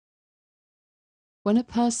When a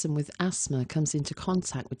person with asthma comes into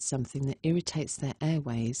contact with something that irritates their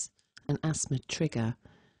airways, an asthma trigger,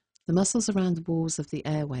 the muscles around the walls of the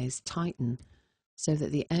airways tighten so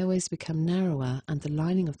that the airways become narrower and the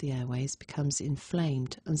lining of the airways becomes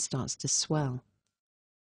inflamed and starts to swell.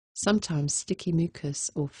 Sometimes sticky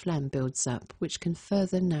mucus or phlegm builds up, which can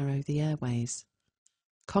further narrow the airways.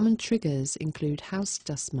 Common triggers include house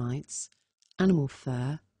dust mites, animal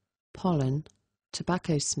fur, pollen,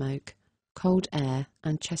 tobacco smoke, cold air,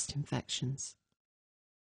 and chest infections.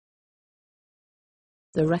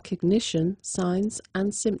 The recognition, signs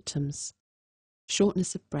and symptoms: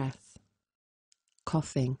 shortness of breath,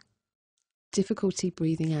 coughing, difficulty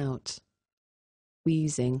breathing out,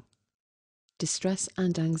 wheezing, distress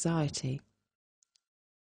and anxiety,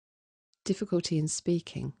 difficulty in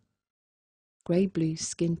speaking, grey-blue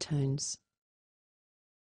skin tones,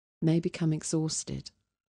 may become exhausted.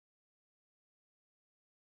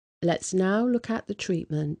 Let's now look at the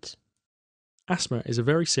treatment. Asthma is a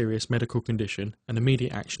very serious medical condition and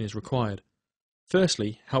immediate action is required.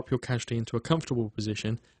 Firstly, help your casualty into a comfortable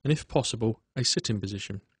position and, if possible, a sitting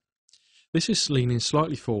position. This is leaning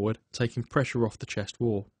slightly forward, taking pressure off the chest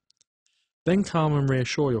wall. Then calm and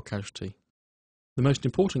reassure your casualty. The most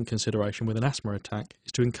important consideration with an asthma attack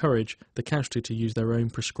is to encourage the casualty to use their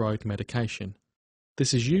own prescribed medication.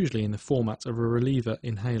 This is usually in the format of a reliever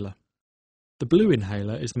inhaler. The blue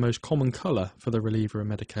inhaler is the most common colour for the reliever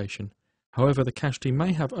medication. However, the casualty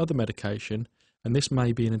may have other medication, and this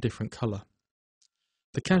may be in a different colour.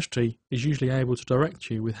 The casualty is usually able to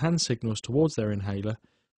direct you with hand signals towards their inhaler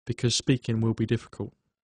because speaking will be difficult.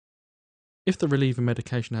 If the reliever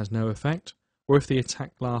medication has no effect, or if the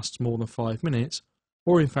attack lasts more than 5 minutes,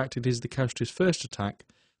 or in fact it is the casualty's first attack,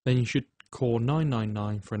 then you should call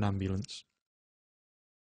 999 for an ambulance.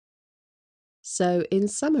 So, in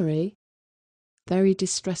summary, very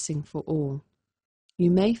distressing for all. You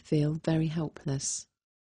may feel very helpless.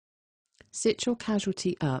 Sit your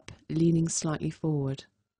casualty up, leaning slightly forward.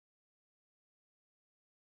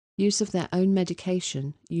 Use of their own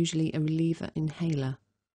medication, usually a reliever inhaler.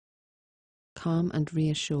 Calm and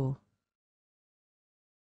reassure.